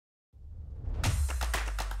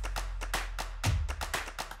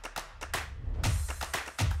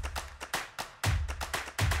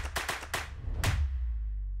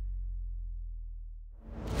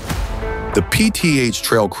The PTH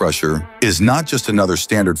TrailCrusher is not just another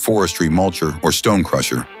standard forestry mulcher or stone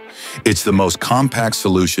crusher. It's the most compact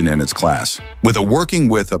solution in its class. With a working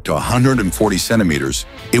width up to 140 centimeters,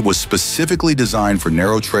 it was specifically designed for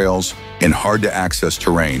narrow trails and hard-to-access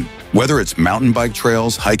terrain. Whether it's mountain bike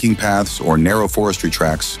trails, hiking paths, or narrow forestry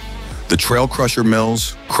tracks, the TrailCrusher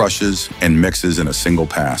mills, crushes, and mixes in a single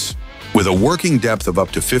pass. With a working depth of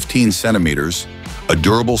up to 15 centimeters, a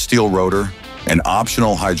durable steel rotor, an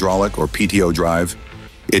optional hydraulic or PTO drive,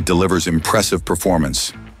 it delivers impressive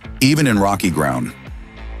performance, even in rocky ground.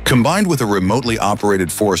 Combined with a remotely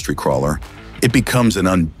operated forestry crawler, it becomes an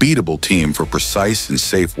unbeatable team for precise and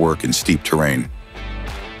safe work in steep terrain.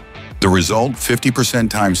 The result, 50%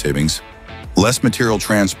 time savings, less material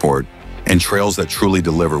transport, and trails that truly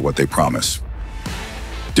deliver what they promise.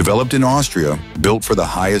 Developed in Austria, built for the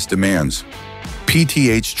highest demands,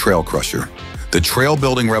 PTH TrailCrusher. The trail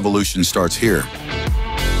building revolution starts here.